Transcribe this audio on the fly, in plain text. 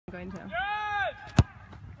Going to.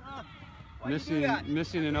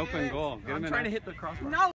 Missing an open goal. I'm trying to hit the crossbar.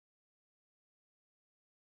 No.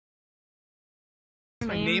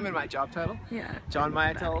 My name and my job title? Yeah. John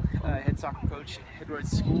Myatel, head soccer coach, Head-Royce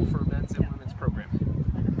School for men's and women's program.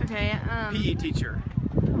 Okay. PE teacher,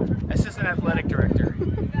 assistant athletic director,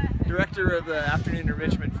 director of the afternoon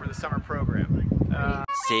enrichment for the summer program.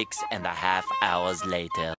 6.5 hours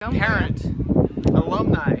later. Parent,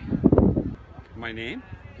 alumni. My name?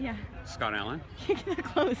 Yeah. Scott Allen. You get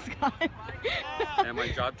close, Scott. And my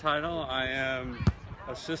job title, I am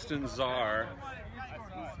assistant czar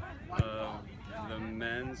of the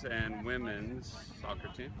men's and women's soccer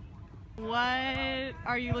team. What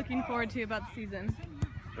are you looking forward to about the season?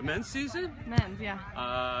 The men's season? Men's, yeah.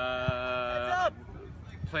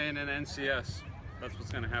 Playing in NCS. That's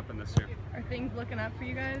what's going to happen this year. Are things looking up for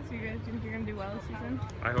you guys? Do you guys think you're going to do well this season?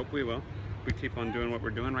 I hope we will. We keep on doing what we're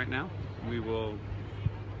doing right now. We will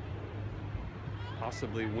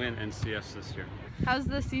possibly win NCS this year. How's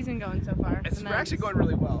the season going so far? We're actually going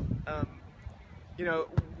really well. You know,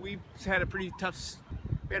 we had a pretty tough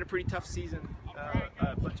season.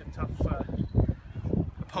 A bunch of tough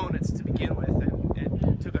opponents to begin with, and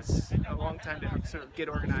it took us a long time to sort of get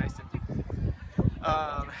organized and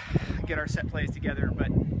get our set plays together. But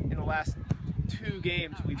in the last 2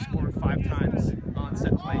 games, we've scored 5 times on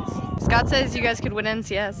set plays. Scott says you guys could win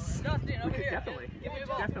NCS. We could definitely.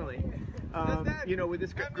 You know, with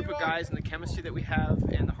this group of guys and the chemistry that we have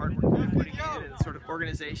and the hard work that we're putting in and sort of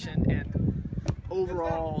organization and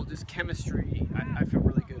overall just chemistry, I feel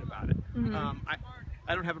really good about it.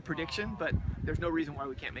 I don't have a prediction, but there's no reason why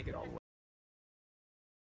we can't make it all the way.